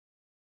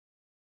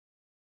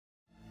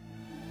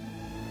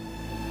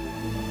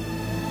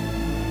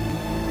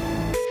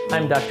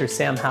I'm Dr.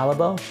 Sam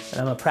Halabo,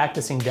 and I'm a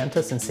practicing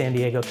dentist in San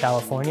Diego,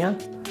 California.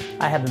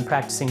 I have been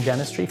practicing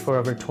dentistry for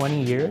over 20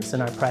 years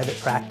in our private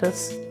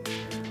practice.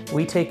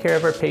 We take care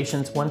of our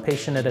patients one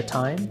patient at a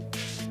time,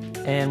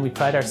 and we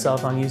pride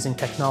ourselves on using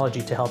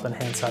technology to help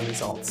enhance our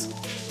results.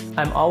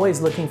 I'm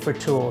always looking for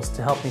tools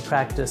to help me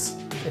practice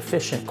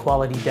efficient,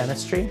 quality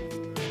dentistry.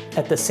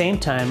 At the same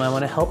time, I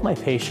want to help my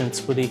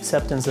patients with the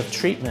acceptance of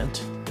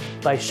treatment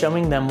by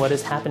showing them what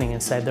is happening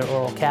inside their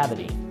oral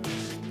cavity.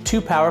 Two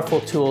powerful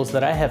tools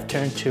that I have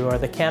turned to are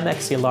the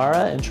CamX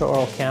Elara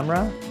intraoral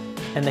camera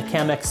and the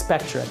CamX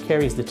Spectra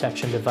Caries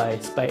detection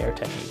device by Air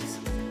Techniques.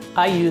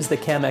 I use the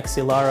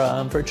CamX Elara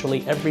on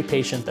virtually every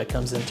patient that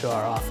comes into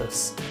our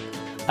office.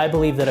 I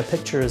believe that a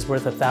picture is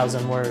worth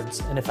 1,000 words,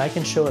 and if I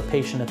can show a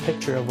patient a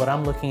picture of what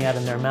I'm looking at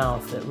in their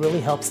mouth, it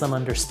really helps them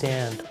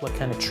understand what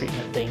kind of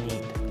treatment they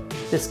need.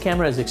 This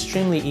camera is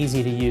extremely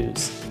easy to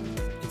use.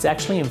 It's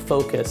actually in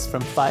focus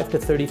from 5 to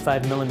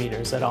 35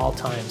 millimeters at all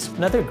times.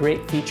 Another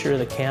great feature of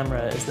the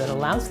camera is that it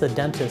allows the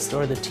dentist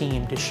or the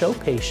team to show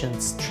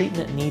patients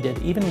treatment needed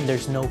even when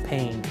there's no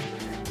pain.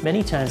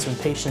 Many times when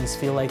patients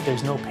feel like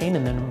there's no pain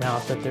in their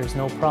mouth, that there's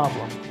no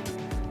problem.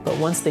 But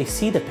once they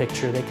see the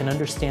picture, they can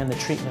understand the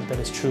treatment that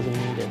is truly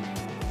needed.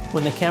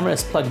 When the camera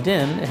is plugged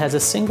in, it has a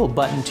single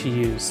button to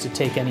use to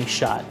take any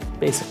shot.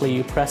 Basically,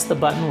 you press the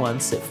button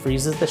once, it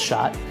freezes the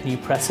shot, and you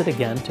press it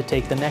again to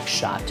take the next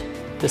shot.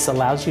 This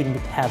allows you to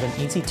have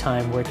an easy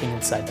time working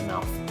inside the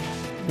mouth.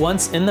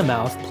 Once in the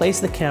mouth, place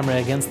the camera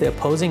against the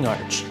opposing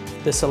arch.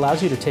 This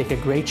allows you to take a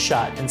great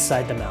shot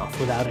inside the mouth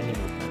without any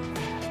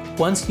movement.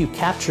 Once you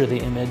capture the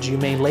image, you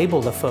may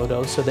label the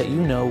photo so that you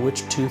know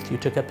which tooth you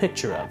took a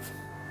picture of.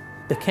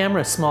 The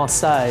camera's small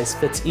size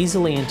fits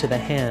easily into the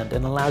hand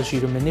and allows you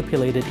to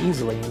manipulate it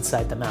easily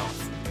inside the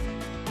mouth.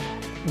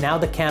 Now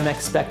the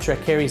CamX Spectra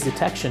Caries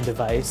detection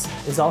device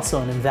is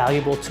also an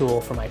invaluable tool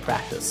for my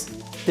practice.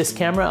 This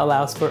camera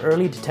allows for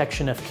early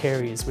detection of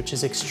caries, which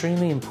is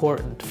extremely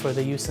important for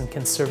the use in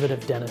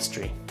conservative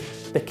dentistry.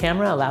 The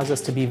camera allows us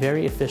to be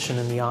very efficient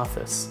in the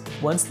office.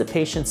 Once the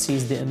patient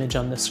sees the image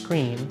on the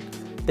screen,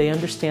 they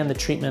understand the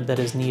treatment that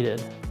is needed,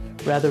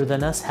 rather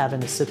than us having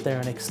to sit there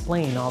and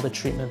explain all the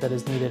treatment that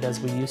is needed as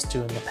we used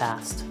to in the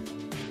past.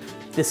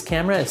 This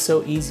camera is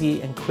so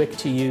easy and quick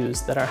to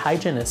use that our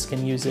hygienist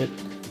can use it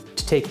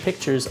to take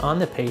pictures on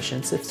the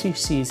patients if she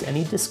sees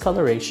any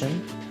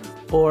discoloration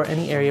or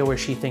any area where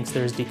she thinks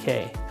there's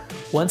decay.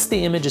 Once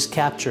the image is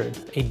captured,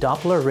 a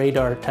Doppler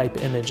radar type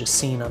image is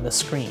seen on the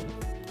screen.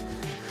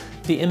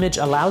 The image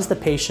allows the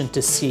patient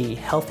to see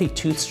healthy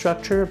tooth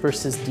structure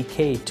versus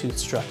decayed tooth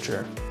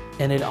structure,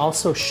 and it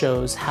also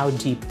shows how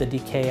deep the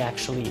decay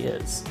actually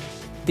is.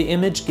 The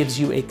image gives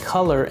you a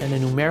color and a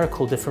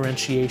numerical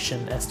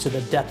differentiation as to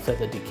the depth of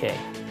the decay,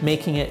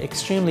 making it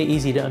extremely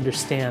easy to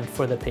understand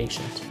for the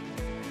patient.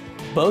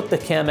 Both the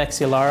CamX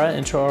Elara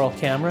intraoral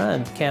camera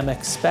and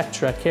CamX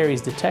Spectra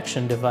Caries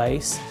detection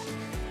device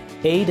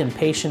aid in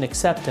patient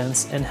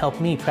acceptance and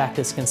help me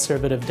practice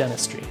conservative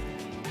dentistry.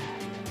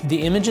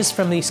 The images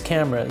from these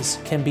cameras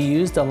can be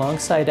used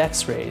alongside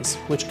x-rays,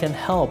 which can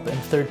help in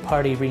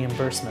third-party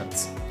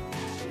reimbursements.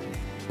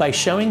 By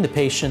showing the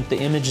patient the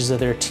images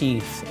of their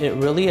teeth, it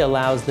really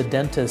allows the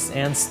dentist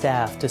and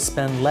staff to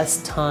spend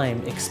less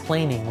time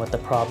explaining what the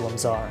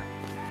problems are.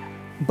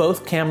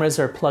 Both cameras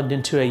are plugged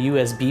into a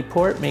USB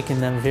port, making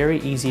them very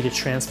easy to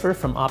transfer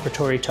from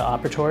operatory to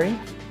operatory.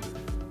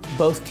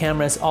 Both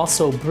cameras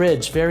also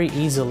bridge very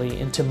easily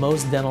into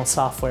most dental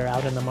software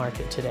out in the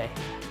market today.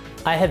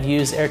 I have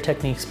used Air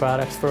Techniques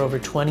products for over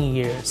 20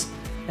 years,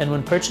 and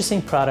when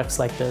purchasing products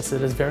like this,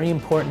 it is very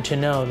important to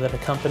know that a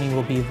company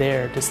will be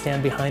there to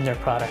stand behind their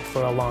product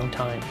for a long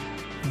time.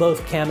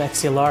 Both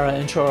CamX Elara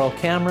intraoral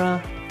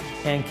camera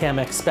and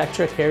CamX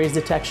Spectra Caries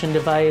detection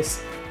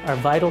device are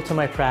vital to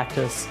my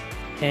practice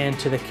and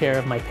to the care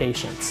of my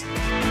patients.